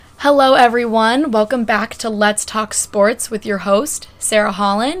Hello, everyone. Welcome back to Let's Talk Sports with your host, Sarah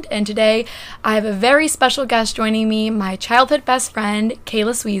Holland. And today I have a very special guest joining me, my childhood best friend,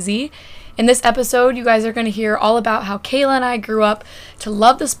 Kayla Sweezy. In this episode, you guys are going to hear all about how Kayla and I grew up to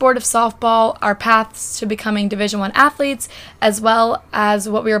love the sport of softball, our paths to becoming Division I athletes, as well as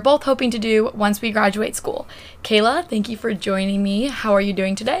what we are both hoping to do once we graduate school. Kayla, thank you for joining me. How are you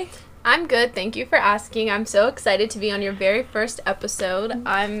doing today? I'm good. Thank you for asking. I'm so excited to be on your very first episode.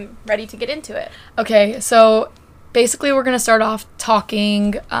 I'm ready to get into it. Okay, so basically we're going to start off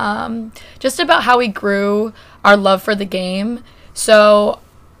talking just about how we grew our love for the game. So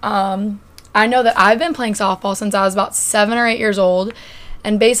I know that I've been playing softball since I was about 7 or 8 years old,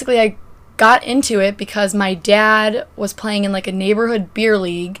 and basically I got into it because my dad was playing in like a neighborhood beer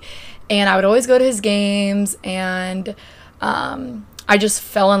league, and I would always go to his games, and I just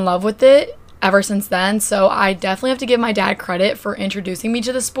fell in love with it ever since then. So I definitely have to give my dad credit for introducing me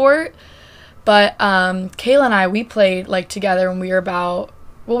to the sport. But Kayla and I, we played like together when we were about,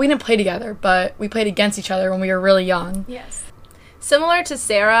 well, we didn't play together, but we played against each other when we were really young. Yes. Similar to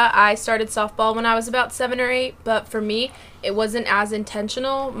Sarah, I started softball when I was about 7 or 8, but for me, it wasn't as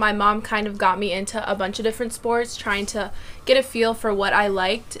intentional. My mom kind of got me into a bunch of different sports, trying to get a feel for what I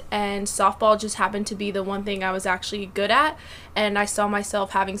liked, and softball just happened to be the one thing I was actually good at, and I saw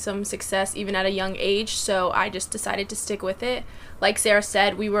myself having some success even at a young age, so I just decided to stick with it. Like Sarah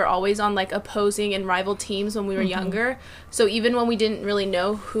said, we were always on like opposing and rival teams when we were younger, so even when we didn't really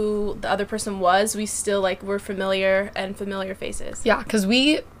know who the other person was, we still like were familiar faces. Yeah, because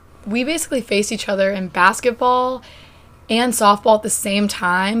we basically faced each other in basketball and softball at the same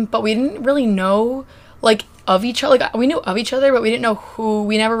time, but we didn't really know like of each other. Like we knew of each other, but we didn't know who.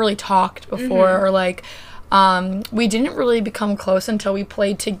 We never really talked before, or like we didn't really become close until we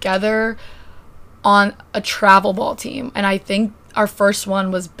played together on a travel ball team, and I think our first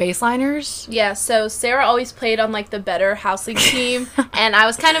one was Baseliners. Yeah, so Sarah always played on like the better house league team, and I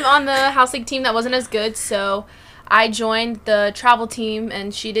was kind of on the house league team that wasn't as good, so I joined the travel team,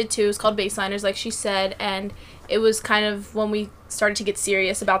 and she did too. It was called Baseliners, like she said, and it was kind of when we started to get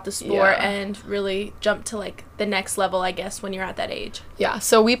serious about the sport and really jump to like the next level, I guess, when you're at that age. Yeah,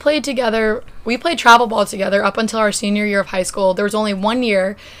 so we played together. We played travel ball together up until our senior year of high school. There was only 1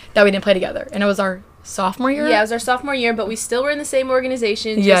 year that we didn't play together, and it was our sophomore year? Yeah, it was our sophomore year, but we still were in the same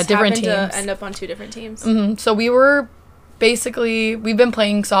organization. Yeah, different teams. To end up on 2 different teams. So we were basically, we've been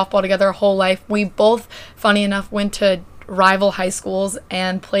playing softball together our whole life. We both, funny enough, went to rival high schools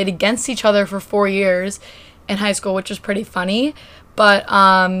and played against each other for 4 years in high school, which was pretty funny. But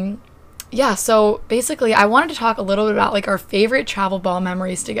yeah, so basically I wanted to talk a little bit about like our favorite travel ball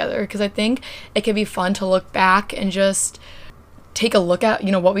memories together, because I think it could be fun to look back and just take a look at,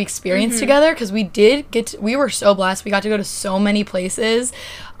 you know, what we experienced together, because we were so blessed. We got to go to so many places.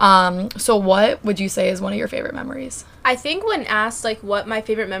 So what would you say is one of your favorite memories? I think when asked like what my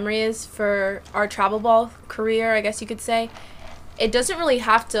favorite memory is for our travel ball career, I guess you could say, it doesn't really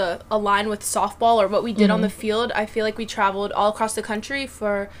have to align with softball or what we did on the field. I feel like we traveled all across the country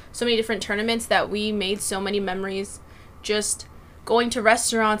for so many different tournaments that we made so many memories just going to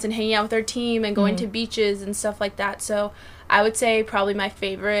restaurants and hanging out with our team and going to beaches and stuff like that. So I would say probably my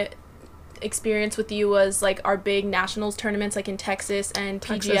favorite experience with you was like our big nationals tournaments like in Texas and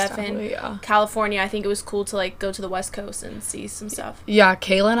TGF and California. I think it was cool to like go to the West Coast and see some stuff. Yeah,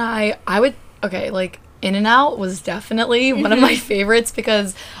 Kayla and I would, like In-N-Out was definitely one of my favorites,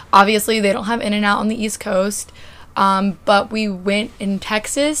 because obviously they don't have In-N-Out on the East Coast. But we went in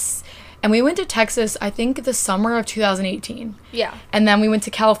Texas, and we went to Texas, I think, the summer of 2018. Yeah. And then we went to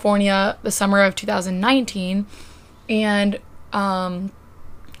California the summer of 2019. And,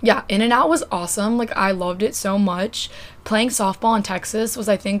 yeah, In-N-Out was awesome. Like, I loved it so much. Playing softball in Texas was,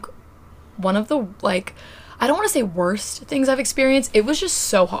 I think, one of the, like, I don't want to say worst things I've experienced. It was just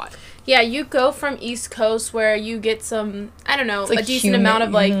so hot. Yeah, you go from East Coast where you get some, I don't know, like a decent humid, amount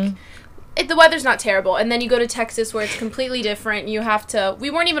of, like, the weather's not terrible. And then you go to Texas where it's completely different. You have to, we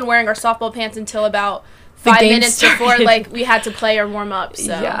weren't even wearing our softball pants until about 5 minutes before, like, we had to play or warm up,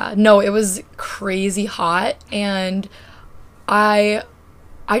 so. Yeah, no, it was crazy hot, and I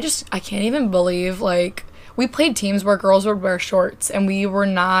can't even believe, like, we played teams where girls would wear shorts, and we're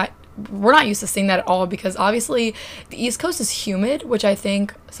not used to seeing that at all, because obviously the East Coast is humid, which I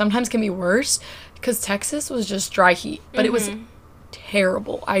think sometimes can be worse, because Texas was just dry heat, but it was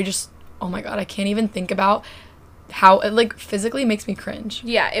terrible. Oh my God, I can't even think about how it, like, physically makes me cringe.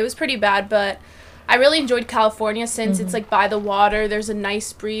 Yeah, it was pretty bad, but I really enjoyed California since it's like by the water. There's a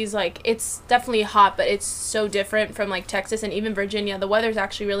nice breeze. Like it's definitely hot, but it's so different from like Texas and even Virginia. The weather's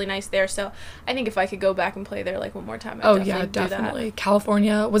actually really nice there. So I think if I could go back and play there like one more time, I'd definitely. do that.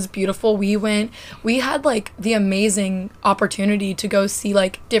 California was beautiful. We had like the amazing opportunity to go see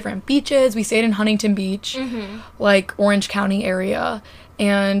like different beaches. We stayed in Huntington Beach, like Orange County area,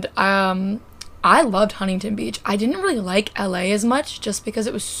 and I loved Huntington Beach. I didn't really like LA as much just because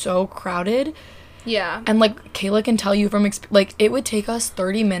it was so crowded. Yeah. And like Kayla can tell you from like it would take us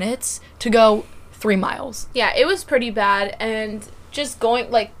 30 minutes to go 3 miles. Yeah, it was pretty bad, and just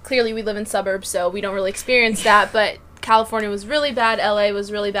going like clearly we live in suburbs, so we don't really experience that, but California was really bad, LA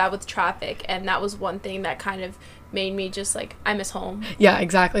was really bad with traffic, and that was one thing that kind of made me just like, I miss home. Yeah,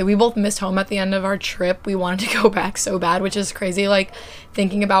 exactly. We both missed home at the end of our trip. We wanted to go back so bad, which is crazy. Like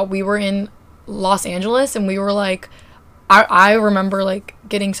thinking about we were in Los Angeles and we were like, I remember like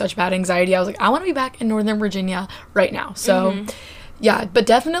getting such bad anxiety. I was like, I want to be back in Northern Virginia right now. So yeah, but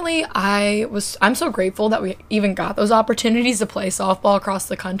definitely I'm so grateful that we even got those opportunities to play softball across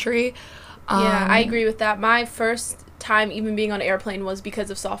the country. Yeah, I agree with that. My first time even being on an airplane was because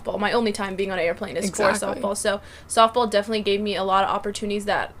of softball. My only time being on an airplane is for softball. So softball definitely gave me a lot of opportunities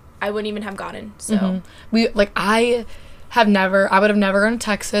that I wouldn't even have gotten. So I would have never gone to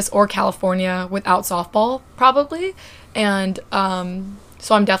Texas or California without softball, probably. And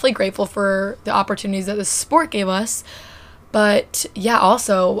so I'm definitely grateful for the opportunities that this sport gave us. But yeah,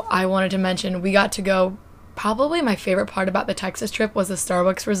 also, I wanted to mention we got to go. Probably my favorite part about the Texas trip was the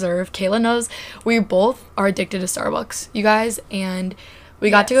Starbucks Reserve. Kayla knows we both are addicted to Starbucks, you guys, and we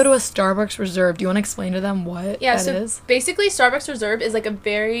got to go to a Starbucks Reserve. Do you want to explain to them what that is? Basically, Starbucks Reserve is like a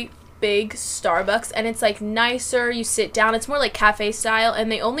very big Starbucks, and it's like nicer. You sit down. It's more like cafe style,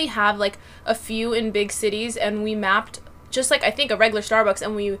 and they only have like a few in big cities, and we mapped just like I think a regular Starbucks,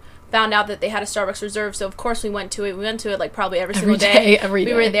 and we found out that they had a Starbucks Reserve, so of course we went to it. We went to it like probably every single day. Every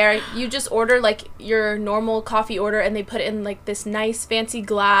day. We were there. You just order like your normal coffee order, and they put it in like this nice fancy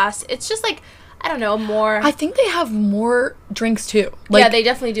glass. It's just like, I don't know, more. I think they have more drinks too. Like, yeah, they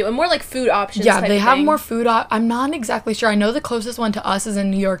definitely do, and more like food options. Yeah, they have more food. I'm not exactly sure. I know the closest one to us is in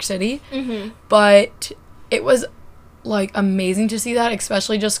New York City, but it was like amazing to see that,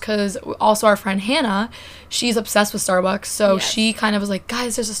 especially just because also our friend Hannah, she's obsessed with Starbucks, so she kind of was like,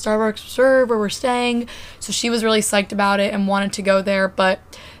 guys, there's a Starbucks Reserve where we're staying, so she was really psyched about it and wanted to go there. But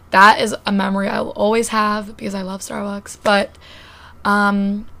that is a memory I will always have because I love Starbucks. But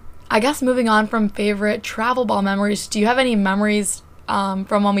I guess moving on from favorite travel ball memories, do you have any memories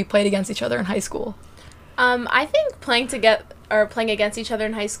from when we played against each other in high school? I think playing against each other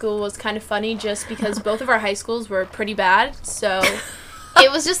in high school was kind of funny just because both of our high schools were pretty bad, so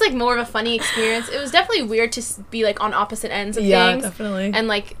it was just like more of a funny experience. It was definitely weird to be like on opposite ends of things. Yeah, definitely. And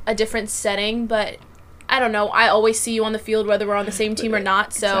like a different setting, but I don't know. I always see you on the field whether we're on the same team or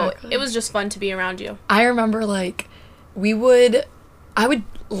not, so it was just fun to be around you. I remember like I would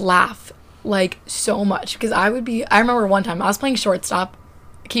laugh like so much because I remember one time I was playing shortstop.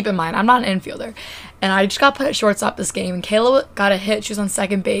 Keep in mind, I'm not an infielder, and I just got put at shortstop this game, and Kayla got a hit. She was on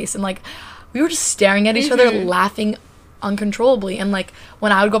second base, and like we were just staring at each other laughing uncontrollably. And like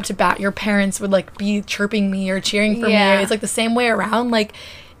when I would go up to bat, your parents would like be chirping me or cheering for me. It's like the same way around. Like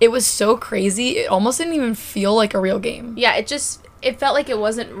it was so crazy. It almost didn't even feel like a real game. Yeah, it felt like it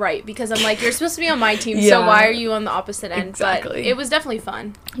wasn't right because I'm like, you're supposed to be on my team, so why are you on the opposite end? Exactly. But it was definitely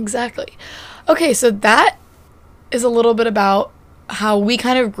fun. Exactly. Okay, so that is a little bit about how we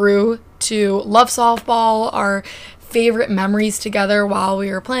kind of grew to love softball, our favorite memories together while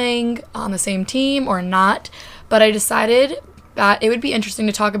we were playing on the same team or not. But I decided that it would be interesting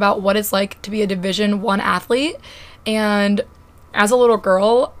to talk about what it's like to be a Division I athlete. And as a little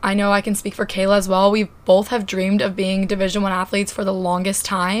girl, I know I can speak for Kayla as well. We both have dreamed of being Division I athletes for the longest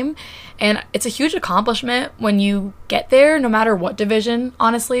time. And it's a huge accomplishment when you get there, no matter what division,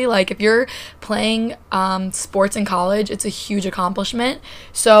 honestly. Like, if you're playing sports in college, it's a huge accomplishment.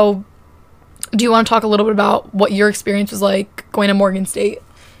 So, do you want to talk a little bit about what your experience was like going to Morgan State?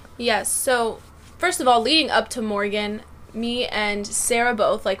 Yes. So, first of all, leading up to Morgan, me and Sarah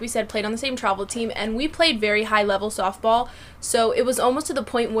both, like we said, played on the same travel team, and we played very high-level softball. So it was almost to the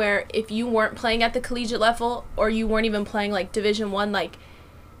point where if you weren't playing at the collegiate level or you weren't even playing, like, Division I, like,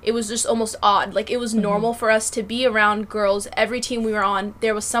 it was just almost odd. Like, it was normal for us to be around girls. Every team we were on,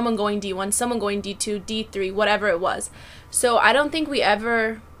 there was someone going D1, someone going D2, D3, whatever it was. So I don't think we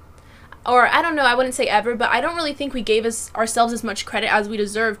ever... Or, I don't know, I wouldn't say ever, but I don't really think we gave ourselves as much credit as we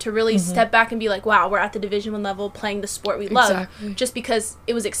deserve to really step back and be like, wow, we're at the Division I level playing the sport we love. Just because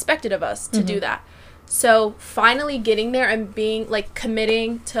it was expected of us to do that. So, finally getting there and being, like,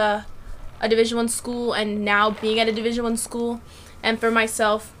 committing to a Division I school and now being at a Division I school. And for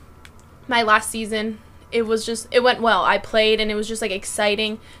myself, my last season, it went well. I played and it was just like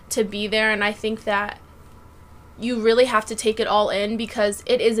exciting to be there, and I think that you really have to take it all in because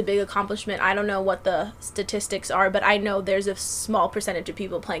it is a big accomplishment. I don't know what the statistics are, but I know there's a small percentage of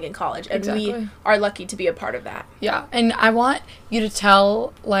people playing in college, and we are lucky to be a part of that. Yeah, and I want you to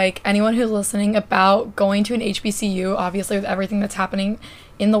tell, like, anyone who's listening about going to an HBCU, obviously with everything that's happening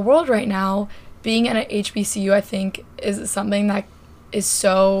in the world right now. Being at an HBCU, I think, is something that is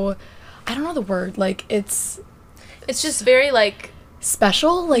so, I don't know the word, like, it's just very, like,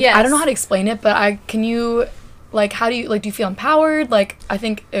 special. Like, yes. I don't know how to explain it, but can you... Like, how do you feel empowered? Like, I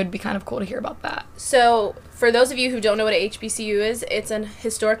think it would be kind of cool to hear about that. So, for those of you who don't know what a HBCU is, it's an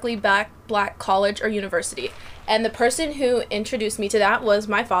historically black college or university. And the person who introduced me to that was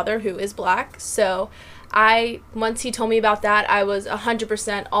my father, who is black. So, once he told me about that, I was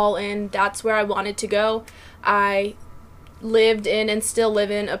 100% all in. That's where I wanted to go. I lived in and still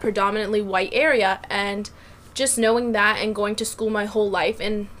live in a predominantly white area, and just knowing that and going to school my whole life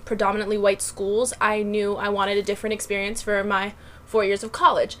in predominantly white schools, I knew I wanted a different experience for my 4 years of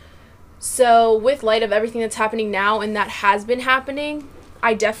college. So with light of everything that's happening now and that has been happening,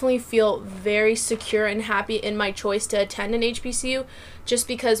 I definitely feel very secure and happy in my choice to attend an HBCU, just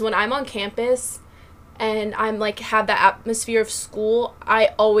because when I'm on campus and I'm like have that atmosphere of school, I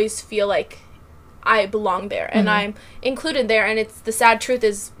always feel like I belong there and I'm included there. And it's the sad truth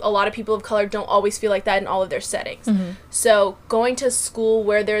is a lot of people of color don't always feel like that in all of their settings. So going to school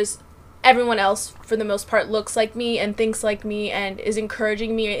where there's everyone else for the most part looks like me and thinks like me and is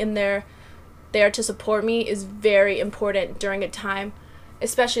encouraging me in there to support me is very important during a time,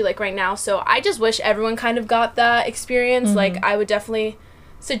 especially like right now. So I just wish everyone kind of got that experience. Like, I would definitely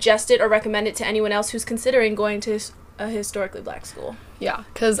suggest it or recommend it to anyone else who's considering going to a historically black school. Yeah,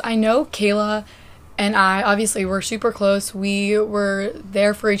 because I know Kayla and I, obviously, we're super close. We were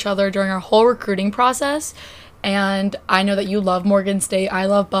there for each other during our whole recruiting process. And I know that you love Morgan State. I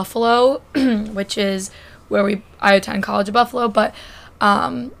love Buffalo, which is where I attend College of Buffalo. But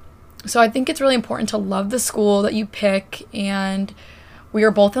so I think it's really important to love the school that you pick. And we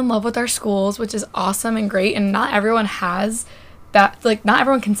are both in love with our schools, which is awesome and great. And not everyone has that. Like, not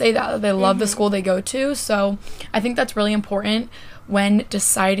everyone can say that they love the school they go to. So I think that's really important when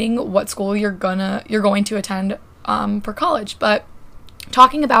deciding what school you're going to attend for college. But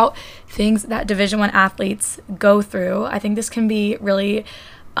talking about things that Division I athletes go through, I think this can be really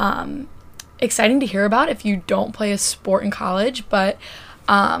exciting to hear about if you don't play a sport in college. But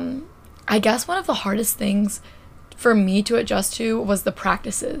I guess one of the hardest things for me to adjust to was the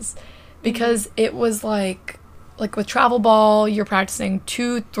practices, because it was like with travel ball, you're practicing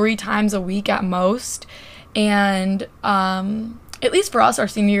 2-3 times a week at most. And at least for us, our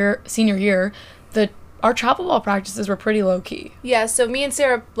senior year, our travel ball practices were pretty low key. Yeah, so me and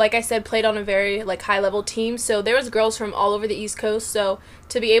Sarah, like I said, played on a very like high level team. So there was girls from all over the East Coast. So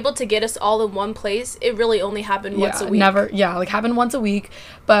to be able to get us all in one place, it really only happened once a week. Happened once a week.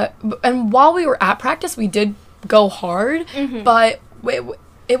 And while we were at practice, we did go hard. But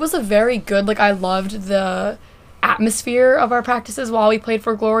it was a very good, like, I loved the atmosphere of our practices while we played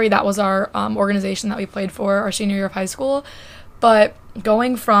for Glory. That was our organization that we played for our senior year of high school. But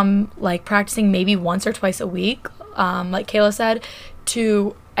going from like practicing maybe once or twice a week, like Kayla said,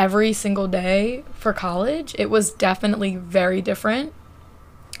 to every single day for college, it was definitely very different.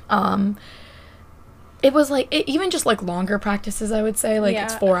 It was like even just like longer practices, I would say, like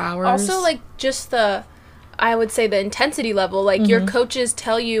it's 4 hours. Also, like just I would say the intensity level, like your coaches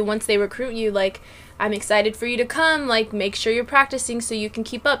tell you once they recruit you, like, I'm excited for you to come, like, make sure you're practicing so you can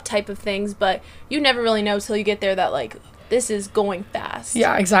keep up type of things. But you never really know till you get there that, like, this is going fast.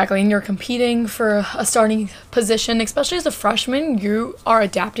 Yeah, exactly. And you're competing for a starting position, especially as a freshman. You are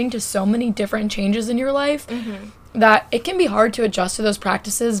adapting to so many different changes in your life that it can be hard to adjust to those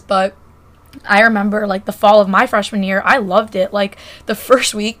practices. But I remember, like, the fall of my freshman year, I loved it. Like, the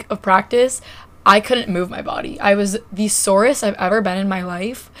first week of practice, I couldn't move my body. I was the sorest I've ever been in my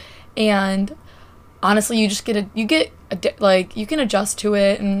life. And honestly, you can adjust to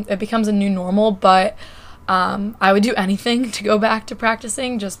it and it becomes a new normal. But I would do anything to go back to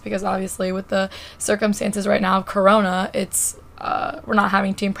practicing, just because obviously with the circumstances right now of Corona, it's we're not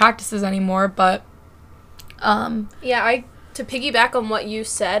having team practices anymore. But to piggyback on what you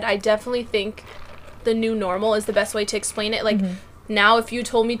said, I definitely think the new normal is the best way to explain it. Like, now if you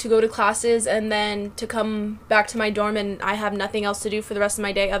told me to go to classes and then to come back to my dorm and I have nothing else to do for the rest of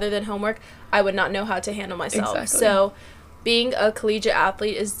my day other than homework, I would not know how to handle myself. Exactly. So being a collegiate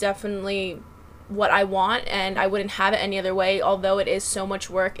athlete is definitely what I want, and I wouldn't have it any other way. Although it is so much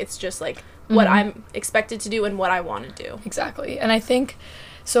work, it's just like what I'm expected to do and what I want to do. Exactly. And I think,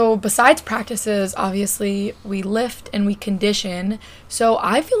 so besides practices, obviously we lift and we condition. So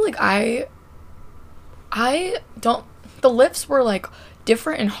I feel like the lifts were like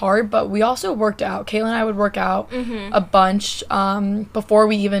different and hard, but we also worked out. Kayla and I would work out a bunch before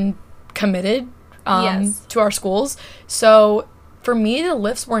we even committed to our schools. So for me, the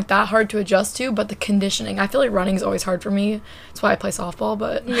lifts weren't that hard to adjust to, but the conditioning, I feel like running is always hard for me. That's why I play softball,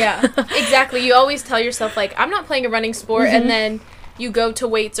 but yeah, exactly. You always tell yourself, like, I'm not playing a running sport, and then you go to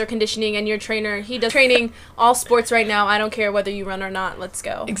weights or conditioning, and your trainer, he does training all sports right now. I don't care whether you run or not. Let's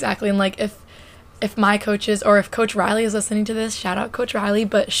go. Exactly. And like if my coaches, or if Coach Riley is listening to this, shout out Coach Riley,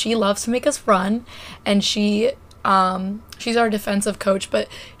 but she loves to make us run, and she's our defensive coach, but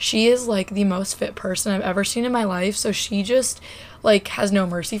she is like the most fit person I've ever seen in my life. So she just like has no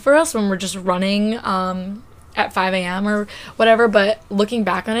mercy for us when we're just running at 5 a.m. or whatever. But looking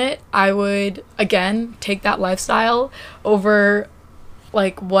back on it, I would again take that lifestyle over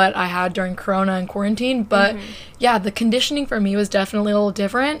like what I had during Corona and quarantine. But yeah, the conditioning for me was definitely a little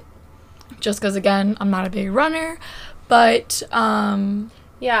different, just because again, I'm not a big runner. But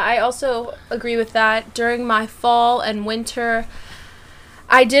yeah, I also agree with that. During my fall and winter,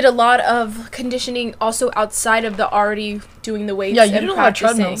 I did a lot of conditioning also outside of the already doing the weights. Yeah, you and did a practicing.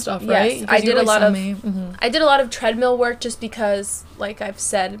 lot of treadmill stuff, right? Yes, I did a lot of Mm-hmm. I did a lot of treadmill work just because, like I've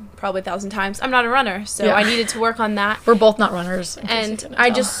said probably 1,000 times, I'm not a runner, so Yeah. I needed to work on that. We're both not runners. And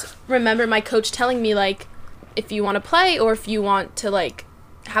I just remember my coach telling me, like, if you want to play or if you want to, like,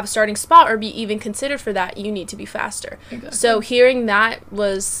 have a starting spot or be even considered for that, you need to be faster. Exactly. So hearing that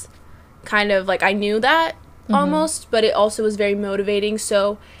was kind of like, I knew that almost, but it also was very motivating.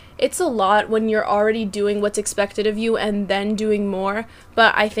 So it's a lot when you're already doing what's expected of you and then doing more.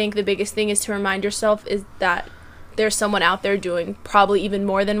 But I think the biggest thing is to remind yourself is that there's someone out there doing probably even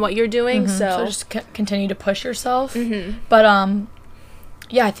more than what you're doing. So just continue to push yourself. But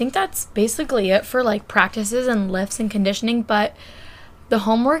yeah, I think that's basically it for like practices and lifts and conditioning. But the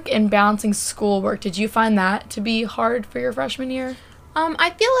homework and balancing schoolwork, did you find that to be hard for your freshman year? I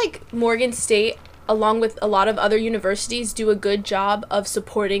feel like Morgan State, along with a lot of other universities, do a good job of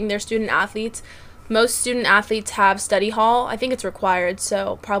supporting their student athletes. Most student athletes have study hall. I think it's required,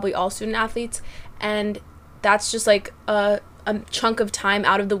 so probably all student athletes. And that's just like a chunk of time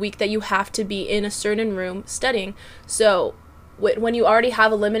out of the week that you have to be in a certain room studying. So when you already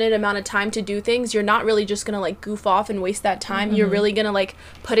have a limited amount of time to do things, you're not really just going to like goof off and waste that time. You're really going to like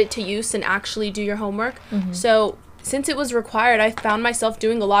put it to use and actually do your homework. So since it was required, I found myself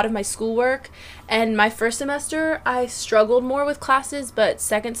doing a lot of my schoolwork. And my first semester, I struggled more with classes, but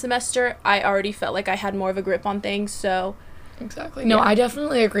second semester, I already felt like I had more of a grip on things. So exactly. No, I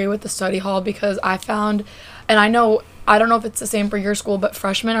definitely agree with the study hall, because I found, and I don't know if it's the same for your school, but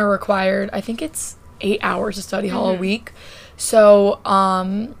freshmen are required, I think it's 8 hours of study hall a week. So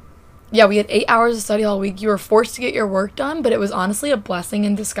yeah, we had 8 hours of study hall a week. You were forced to get your work done, but it was honestly a blessing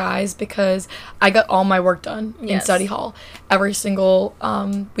in disguise, because I got all my work done in study hall every single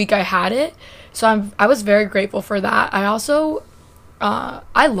week I had it. So I was very grateful for that. I also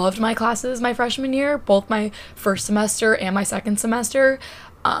I loved my classes my freshman year, both my first semester and my second semester.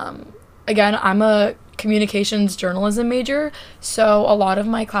 Again, I'm a communications journalism major, so a lot of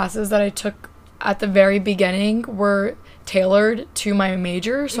my classes that I took at the very beginning were tailored to my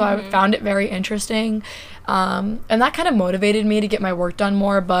major, so I found it very interesting, and that kind of motivated me to get my work done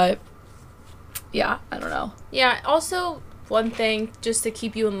more. But yeah, I don't know. Yeah, also one thing just to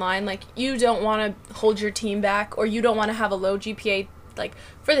keep you in line, like, you don't want to hold your team back, or you don't want to have a low GPA, like,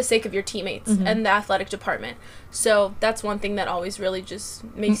 for the sake of your teammates and the athletic department. So that's one thing that always really just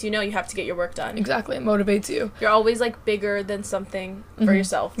makes you know you have to get your work done. Exactly, it motivates you. You're always like bigger than something for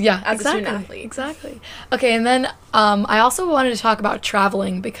yourself. Yeah, as exactly, a student athlete. Exactly. Okay, and then I also wanted to talk about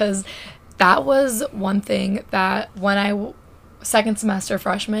traveling, because that was one thing that when I second semester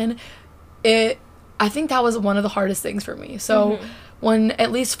freshman, I think that was one of the hardest things for me. So when,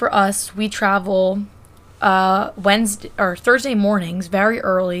 at least for us, we travel Wednesday or Thursday mornings very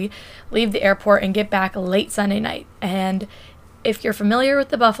early, leave the airport and get back late Sunday night. And if you're familiar with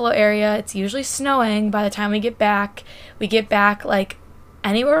the Buffalo area, it's usually snowing by the time we get back. We get back like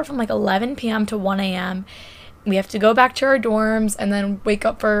anywhere from like 11 p.m. to 1 a.m. We have to go back to our dorms and then wake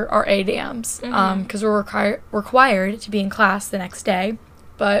up for our ADAMs, because we're required to be in class the next day.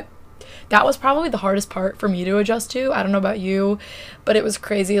 But that was probably the hardest part for me to adjust to. I don't know about you, but it was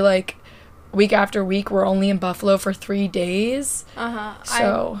crazy. Like, week after week, we're only in Buffalo for 3 days.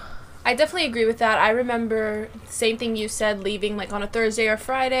 So I definitely agree with that. I remember same thing you said, leaving like on a Thursday or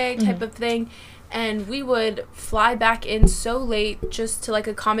Friday type of thing. and we would fly back in so late just to like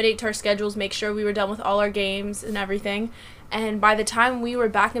accommodate to our schedules, make sure we were done with all our games and everything. And by the time we were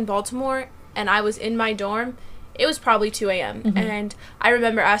back in Baltimore and I was in my dorm, it was probably 2 a.m. And I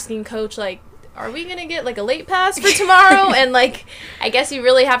remember asking Coach, like, are we going to get, like, a late pass for tomorrow? And, like, I guess you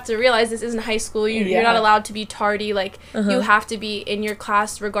really have to realize this isn't high school. You're not allowed to be tardy. Like, you have to be in your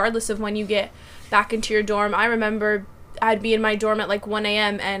class regardless of when you get back into your dorm. I remember I'd be in my dorm at, like, 1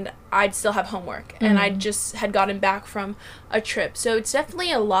 a.m. and I'd still have homework. And I just had gotten back from a trip. So it's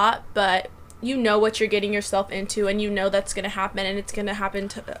definitely a lot, but you know what you're getting yourself into, and you know that's going to happen, and it's going to happen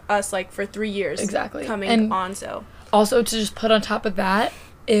to us, like, for 3 years coming on. So also, to just put on top of that,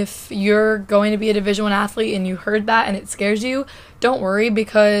 if you're going to be a Division I athlete and you heard that and it scares you, don't worry,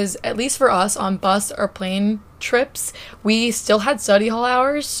 because at least for us on bus or plane trips, we still had study hall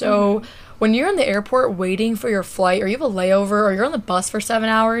hours. So when you're in the airport waiting for your flight, or you have a layover, or you're on the bus for 7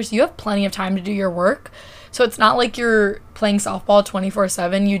 hours, you have plenty of time to do your work. So it's not like you're playing softball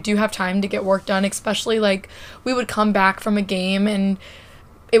 24/7. You do have time to get work done, especially like we would come back from a game and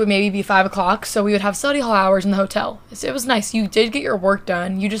it would maybe be 5 o'clock. So we would have study hall hours in the hotel. So it was nice. You did get your work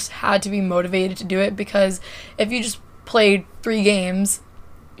done. You just had to be motivated to do it, because if you just played 3 games,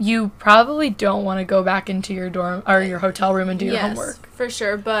 you probably don't want to go back into your dorm or your hotel room and do your homework. For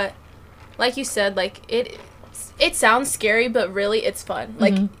sure. But like you said, like it sounds scary, but really it's fun.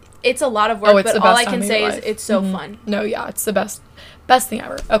 Like it's a lot of work, but all I can say is it's so fun. No, yeah, it's the best thing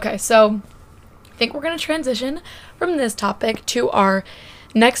ever. Okay, so I think we're going to transition from this topic to our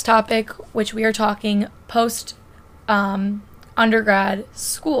next topic, which we are talking post undergrad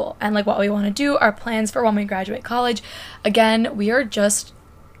school and like what we want to do, our plans for when we graduate college. Again, we are just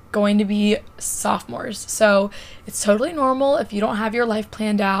going to be sophomores, so it's totally normal if you don't have your life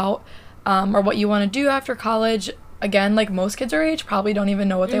planned out or what you want to do after college. Again, like most kids our age probably don't even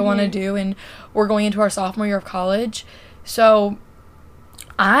know what they want to do, and we're going into our sophomore year of college. So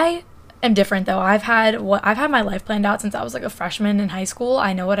I am different though. I've had my life planned out since I was like a freshman in high school.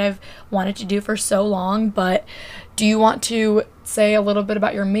 I know what I've wanted to do for so long, but do you want to say a little bit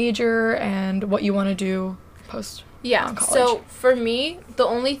about your major and what you want to do post? Yeah, so for me, the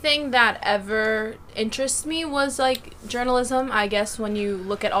only thing that ever interests me was, like, journalism. I guess when you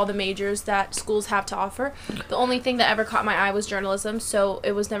look at all the majors that schools have to offer, the only thing that ever caught my eye was journalism, so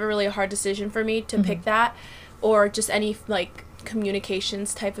it was never really a hard decision for me to pick that, or just any, like,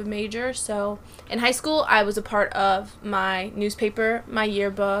 communications type of major. So in high school, I was a part of my newspaper, my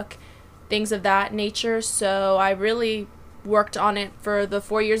yearbook, things of that nature, so I really worked on it for the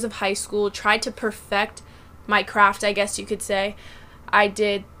 4 years of high school, tried to perfect my craft, I guess you could say. I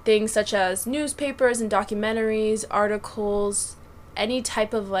did things such as newspapers and documentaries, articles, any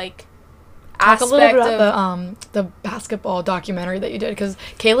type of like aspect. Talk a little bit about the basketball documentary that you did, because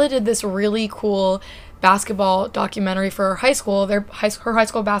Kayla did this really cool basketball documentary for her high school. Her high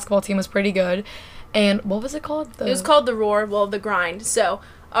school basketball team was pretty good. And what was it called? It was called The Roar, The Grind. So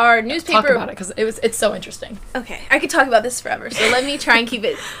our newspaper... Talk about it, because it's so interesting. Okay, I could talk about this forever, so let me try and keep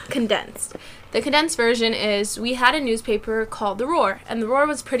it condensed. The condensed version is we had a newspaper called The Roar, and The Roar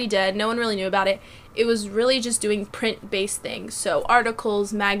was pretty dead. No one really knew about it. It was really just doing print-based things, so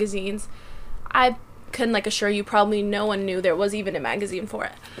articles, magazines. I can assure you probably no one knew there was even a magazine for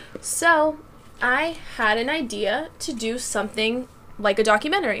it. So I had an idea to do something like a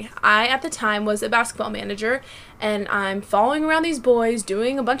documentary. I, at the time, was a basketball manager, and I'm following around these boys,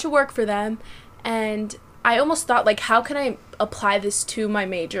 doing a bunch of work for them, and I almost thought, how can I apply this to my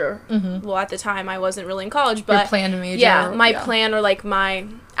major? Well, at the time, I wasn't really in college, but... Your planned major. Yeah, my plan or, my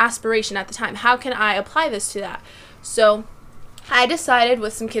aspiration at the time. How can I apply this to that? So I decided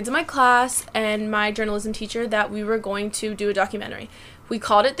with some kids in my class and my journalism teacher that we were going to do a documentary. We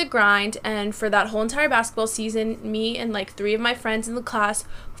called it The Grind, and for that whole entire basketball season, me and 3 of my friends in the class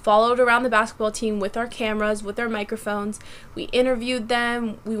followed around the basketball team with our cameras, with our microphones. We interviewed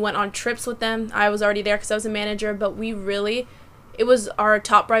them. We went on trips with them. I was already there because I was a manager, but it was our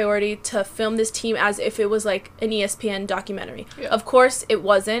top priority to film this team as if it was an ESPN documentary. Yeah. Of course, it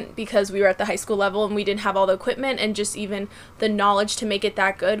wasn't, because we were at the high school level and we didn't have all the equipment and just even the knowledge to make it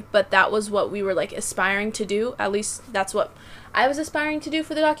that good, but that was what we were aspiring to do. At least that's what I was aspiring to do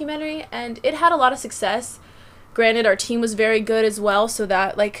for the documentary, and it had a lot of success. Granted, our team was very good as well, so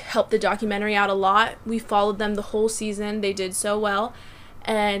that helped the documentary out a lot. We followed them the whole season. They did so well,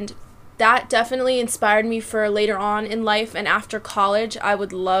 and that definitely inspired me for later on in life and after college. I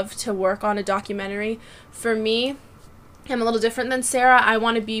would love to work on a documentary. For me, I'm a little different than Sarah. I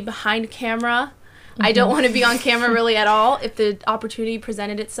want to be behind camera. I don't want to be on camera really at all. If the opportunity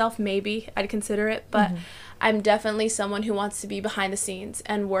presented itself, maybe I'd consider it, but I'm definitely someone who wants to be behind the scenes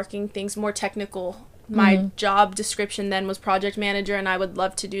and working things more technical. My job description then was project manager, and I would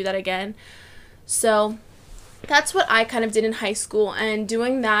love to do that again. So that's what I kind of did in high school, and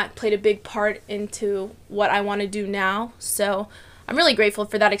doing that played a big part into what I want to do now. So I'm really grateful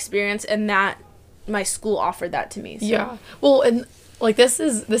for that experience and that my school offered that to me. So. Yeah. Well, and like this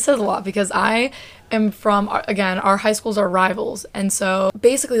says a lot because I am from, again, our high schools are rivals. And so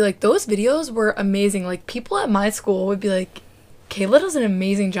basically like those videos were amazing. Like people at my school would be like, Kayla does an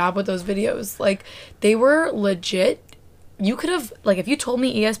amazing job with those videos. Like they were legit. You could have, like, if you told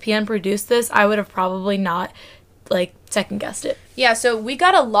me ESPN produced this, I would have probably not, like, second-guessed it. Yeah, so we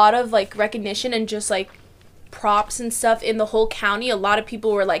got a lot of, like, recognition and just, like, props and stuff in the whole county. A lot of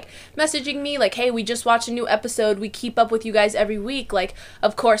people were, like, messaging me, like, hey, we just watched a new episode. We keep up with you guys every week. Like,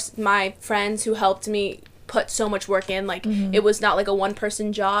 of course, my friends who helped me put so much work in. Like, it was not, like, a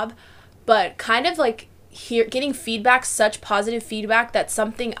one-person job. But kind of, like, getting feedback, such positive feedback that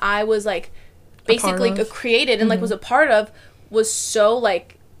something I was, like, basically created and like was a part of was so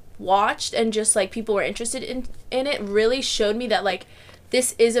like watched and just like people were interested in it really showed me that like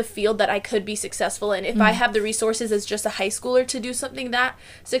this is a field that I could be successful in. If I have the resources as just a high schooler to do something that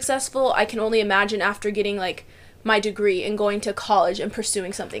successful, I can only imagine after getting like my degree and going to college and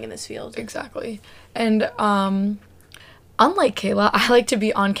pursuing something in this field. Exactly. And unlike Kayla, I like to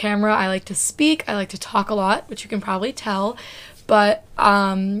be on camera, I like to speak, I like to talk a lot, which you can probably tell, but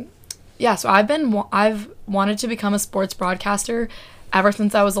yeah, so I've wanted to become a sports broadcaster ever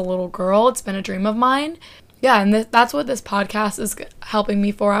since I was a little girl. It's been a dream of mine. Yeah, and that's what this podcast is helping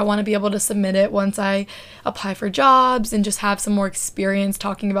me for. I want to be able to submit it once I apply for jobs and just have some more experience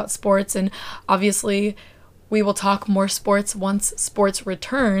talking about sports. And obviously, we will talk more sports once sports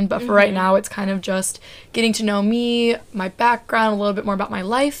return. But for right now, it's kind of just getting to know me, my background, a little bit more about my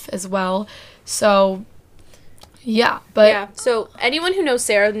life as well. So yeah, but yeah. So anyone who knows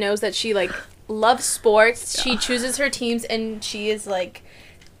Sarah knows that she like loves sports. Yeah. She chooses her teams, and she is like,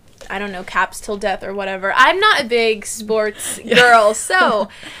 I don't know, Caps till death or whatever. I'm not a big sports girl, so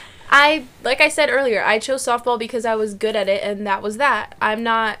like I said earlier, I chose softball because I was good at it, and that was that. I'm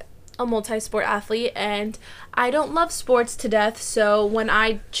not a multi-sport athlete, and I don't love sports to death. So when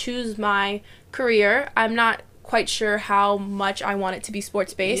I choose my career, I'm not quite sure how much I want it to be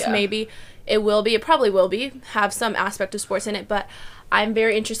sports based. Yeah. Maybe it probably will be, have some aspect of sports in it, but I'm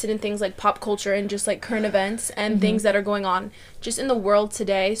very interested in things like pop culture and just like current events and things that are going on just in the world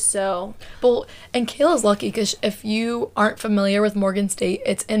today. So, well, and Kayla's lucky because if you aren't familiar with Morgan State,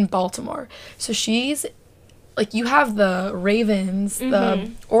 it's in Baltimore. So she's like, you have the Ravens,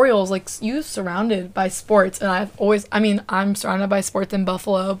 the Orioles, like you surrounded by sports, and I'm surrounded by sports in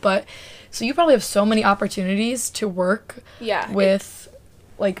Buffalo, but so you probably have so many opportunities to work with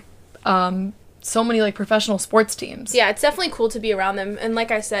so many like professional sports teams. Yeah, it's definitely cool to be around them. And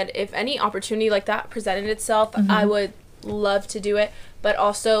like I said, if any opportunity like that presented itself, I would love to do it, but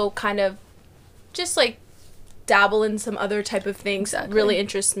also kind of just like dabble in some other type of things that really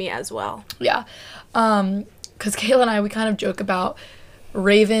interests me as well. Yeah. Because Kayla and I, we kind of joke about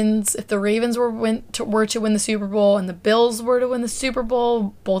Ravens. If the Ravens were to win the Super Bowl and the Bills were to win the Super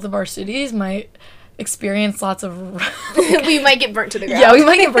Bowl, both of our cities might experience lots of we might get burnt to the ground. Yeah, we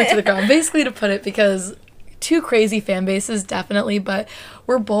might get burnt to the ground, basically, to put it, because two crazy fan bases, definitely, but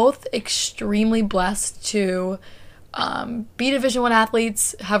we're both extremely blessed to be Division I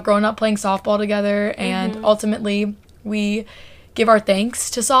athletes, have grown up playing softball together, and ultimately we give our thanks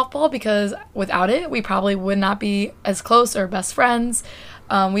to softball because without it, we probably would not be as close or best friends.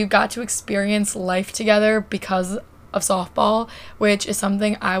 We've got to experience life together because of softball, which is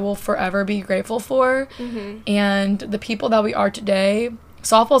something I will forever be grateful for. And the people that we are today,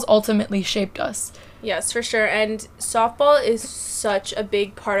 softball's ultimately shaped us. Yes, for sure. And softball is such a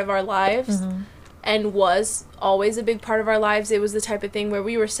big part of our lives and was always a big part of our lives. It was the type of thing where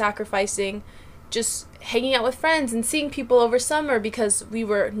we were sacrificing just hanging out with friends and seeing people over summer because we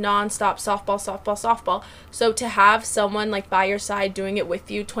were nonstop softball. So to have someone like by your side doing it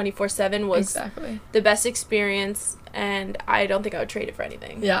with you 24/7 was the best experience, and I don't think I would trade it for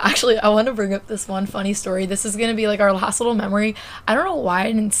anything. Yeah, actually, I want to bring up this one funny story. This is going to be like our last little memory. I don't know why I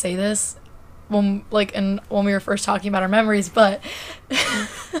didn't say this when we were first talking about our memories, but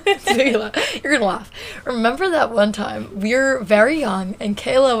you're gonna laugh. Remember that one time we were very young and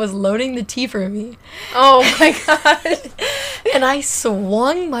Kayla was loading the tee for me. Oh my god. And I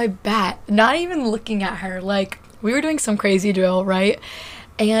swung my bat, not even looking at her. Like, we were doing some crazy drill, right?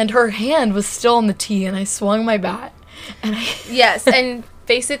 And her hand was still on the tee, and I swung my bat. And yes, and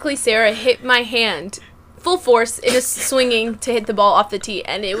basically Sarah hit my hand full force in a swinging to hit the ball off the tee,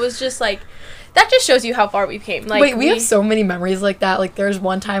 and it was just like that just shows you how far we came. Like, wait, we have so many memories like that. Like, there's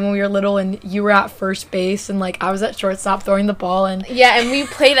one time when we were little and you were at first base and, like, I was at shortstop throwing the ball and... Yeah, and we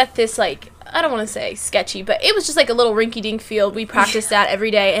played at this, like, I don't want to say sketchy, but it was just, like, a little rinky-dink field. We practiced at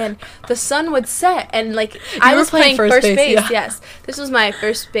every day, and the sun would set, and, like, I was playing first base. Yeah. Yes. This was my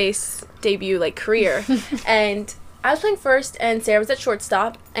first base debut, like, career. And I was playing first, and Sarah was at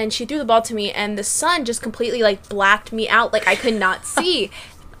shortstop, and she threw the ball to me, and the sun just completely, like, blacked me out. Like, I could not see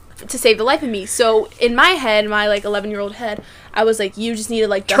to save the life of me. So, in my head, my, like, 11-year-old head, I was like, you just need to,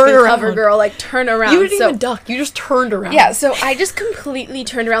 like, duck and cover, girl. Like, turn around. You didn't even duck. You just turned around. Yeah, so I just completely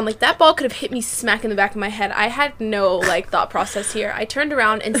turned around. Like, that ball could have hit me smack in the back of my head. I had no, like, thought process here. I turned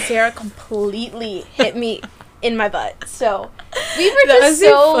around, and Sarah completely hit me in my butt. So, we were just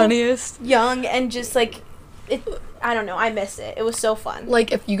so funniest. young and just, like, I don't know. I miss it. It was so fun.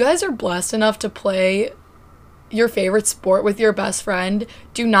 Like, if you guys are blessed enough to play your favorite sport with your best friend,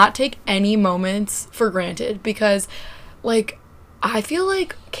 do not take any moments for granted because, like, I feel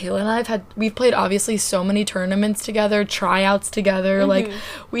like Kayla and we've played obviously so many tournaments together, tryouts together, like,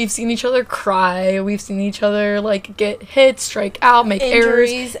 we've seen each other cry, we've seen each other, like, get hit, strike out, make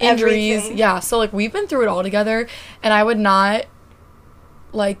injuries, everything. Yeah, so, like, we've been through it all together, and I would not,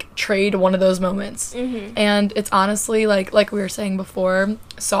 like, trade one of those moments. And it's honestly, like we were saying before,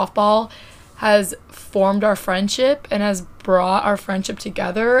 softball has formed our friendship and has brought our friendship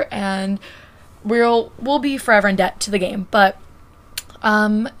together, and we'll be forever in debt to the game. But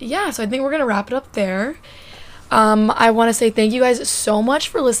yeah, so I think we're gonna wrap it up there. I want to say thank you guys so much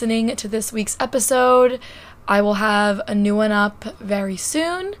for listening to this week's episode. I will have a new one up very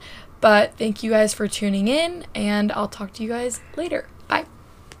soon, but thank you guys for tuning in, and I'll talk to you guys later. Bye.